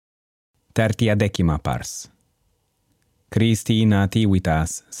Tertia decima pars. Christi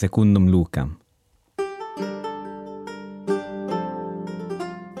nativitas secundum Lucam.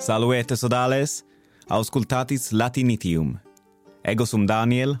 Saluete sodales, auscultatis Latinitium. Ego sum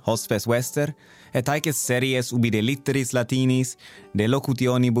Daniel, hospes Wester, et haeces series ubi de litteris Latinis, de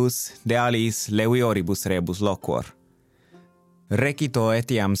locutionibus, de alis levioribus rebus loquor. Recito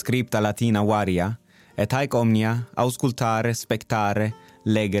etiam scripta Latina varia, et haec omnia auscultare, spectare,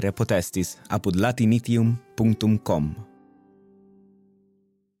 legere potestis apud latinitium.com.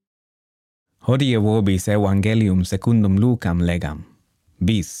 Hodie vobis Evangelium secundum Lucam legam.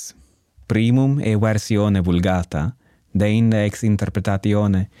 Bis, primum versione vulgata, deinde ex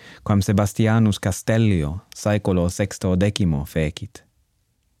interpretatione, quam Sebastianus Castellio, saeculo sexto-decimo fecit.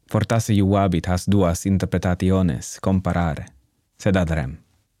 Fortasse iuabit has duas interpretationes comparare, sed ad rem.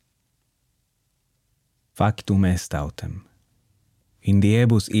 Factum est autem. In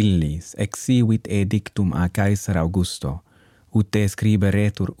diebus illis exivit edictum a Caesar Augusto, ut te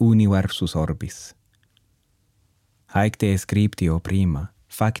scriberetur universus orbis. Haec te scriptio prima,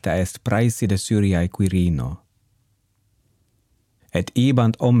 facta est praeside Syriae Quirino. Et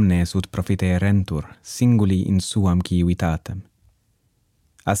ibant omnes ut profiterentur singuli in suam civitatem.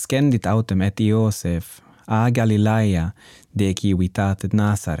 Ascendit autem et Iosef a Galilaea de civitate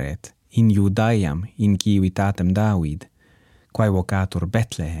Nazaret, in Judaiam in civitatem David, quae vocatur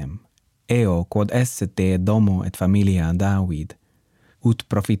Bethlehem, eo quod esset de domo et familia David, ut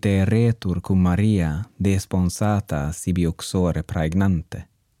profiteretur cum Maria desponsata sibi uxore praegnante.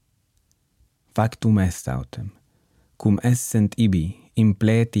 Factum est autem, cum essent ibi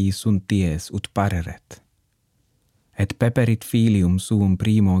impleti sunt dies ut pareret, et peperit filium suum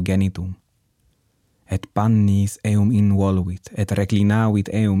primo genitum, et pannis eum involuit, et reclinavit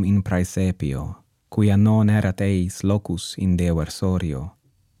eum in praesepio, quia non erat eis locus in deversorio.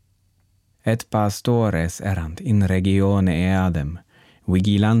 Et pastores erant in regione eadem,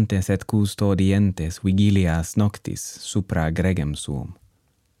 vigilantes et custodientes vigilias noctis supra gregem suum.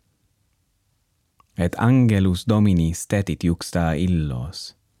 Et angelus Domini stetit iuxta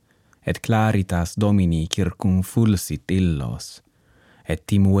illos, et claritas Domini circumfulsit illos, et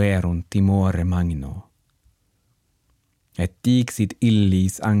timuerunt timore magno. Et dixit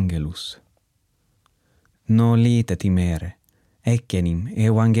illis angelus: no lite timere, eccenim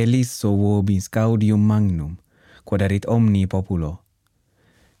evangelisso vobis gaudium magnum, quod erit omni populo,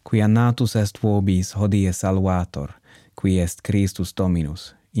 quia natus est vobis hodie salvator, qui est Christus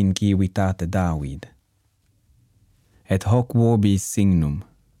Dominus, in civitate David. Et hoc vobis signum,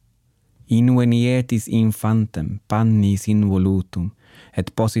 invenietis infantem pannis involutum,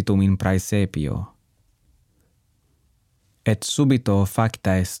 et positum in praesepio. Et subito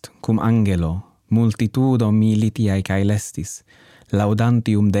facta est, cum angelo, multitudo militiae caelestis,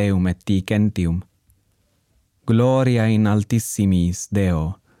 laudantium Deum et dicentium, gloria in altissimis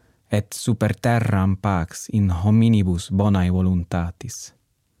Deo, et super terram pax in hominibus bonae voluntatis.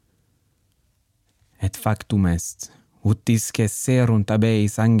 Et factum est, ut discesserunt ab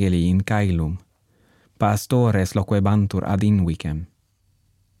eis angeli in caelum, pastores loquebantur ad invicem.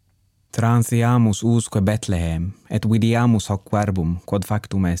 Transiamus usque Bethlehem, et vidiamus hoc verbum, quod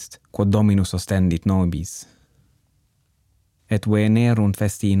factum est, quod Dominus ostendit nobis. Et venerunt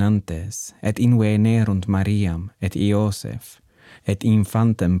festinantes, et invenerunt Mariam, et Iosef, et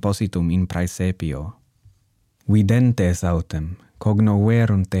infantem positum in praesepio. Videntes autem,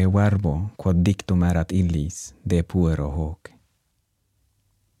 cognoverunt te verbo, quod dictum erat illis, de puero hoc.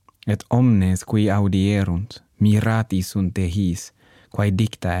 Et omnes qui audierunt, mirati sunt de his, quae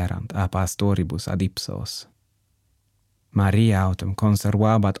dicta erant a pastoribus ad ipsos. Maria autem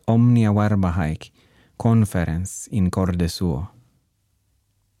conservabat omnia verba haec, conferens in corde suo.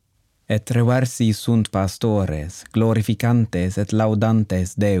 Et reversi sunt pastores, glorificantes et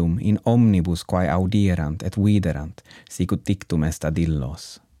laudantes Deum in omnibus quae audierant et viderant, sicut dictum est ad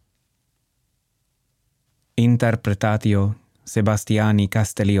illos. Interpretatio Sebastiani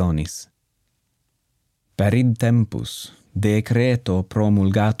Castellionis. Per id tempus decreto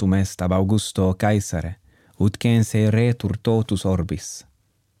promulgatum est ab Augusto Caesare, ut cense retur totus orbis.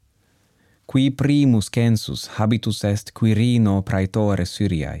 Qui primus census habitus est Quirino praetore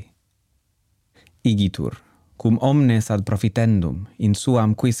Syriae. Igitur, cum omnes ad profitendum, in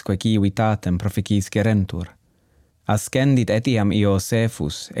suam quisque civitatem proficiscerentur, ascendit etiam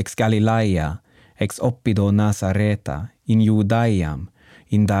Iosefus ex Galilaea, ex oppido Nazareta, in Judaiam,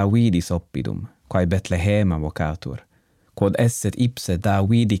 in Davidis oppidum, quae Bethlehema vocatur, quod esset ipse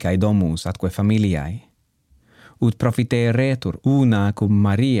Davidicae domus atque familiae, ut profiteretur una cum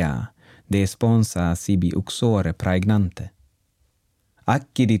Maria de sponsa sibi uxore praegnante.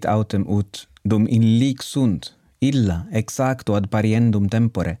 accidit autem ut dum in lic sunt illa exacto ad pariendum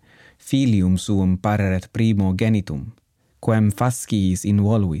tempore filium suum pareret primo genitum, quem fasciis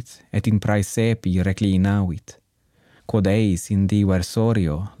involuit et in praesepi reclinavit, quod eis in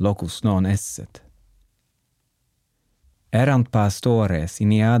diversorio locus non esset. Erant pastores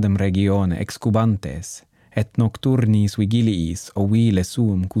in iadem regione excubantes, et nocturnis vigiliis ovile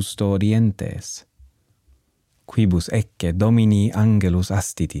suum custodientes. Quibus ecce Domini angelus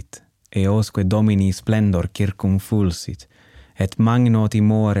astitit, eosque Domini splendor circumfulsit, et magno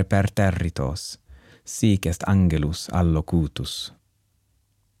timore perterritos, sic est angelus allocutus.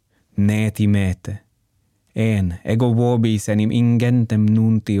 Ne timete, en ego vobis enim ingentem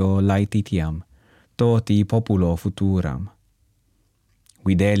nuntio laetitiam, toti populo futuram.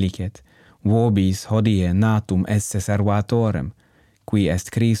 Videlicet, vobis hodie natum esse servatorem, qui est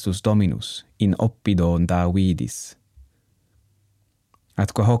Christus Dominus in oppido Davidis.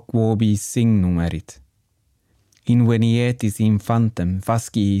 Atque hoc vobis signum erit. Invenietis infantem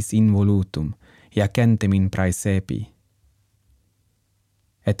fasciis involutum, iacentem in praesepi.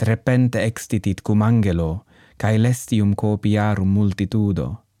 Et repente extitit cum angelo, caelestium copiarum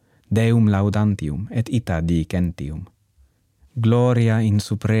multitudo, Deum laudantium et ita dicentium. Gloria in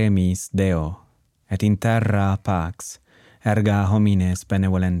supremis Deo, et in terra pax, erga homines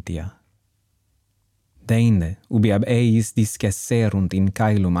benevolentia. Deinde, ubi ab eis discesserunt in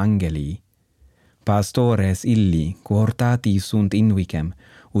caelum angelii, pastores illi, quortati sunt invicem,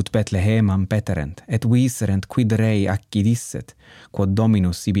 ut Bethlehemam peterent, et viserent quid rei accidisset, quod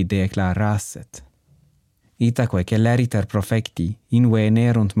Dominus sibi declarasset. Itaque celeriter profecti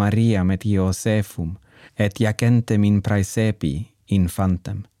invenerunt Mariam et Iosephum, et iacentem in praesepi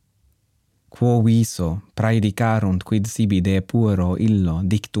infantem. Quo viso praedicarunt quid sibi de puero illo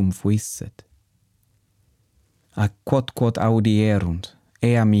dictum fuisset. Ac quod audierunt,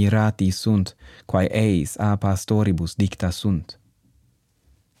 ea mirati sunt, quae eis a pastoribus dicta sunt.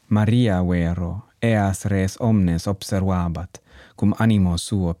 Maria vero, eas res omnes observabat, cum animo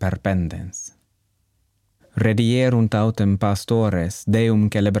suo perpendens. Redierunt autem pastores Deum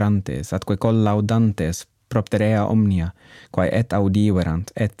celebrantes, atque collaudantes propter ea omnia, quae et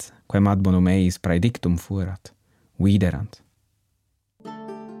audiverant et, quem ad bonum eis praedictum fuerat, viderat.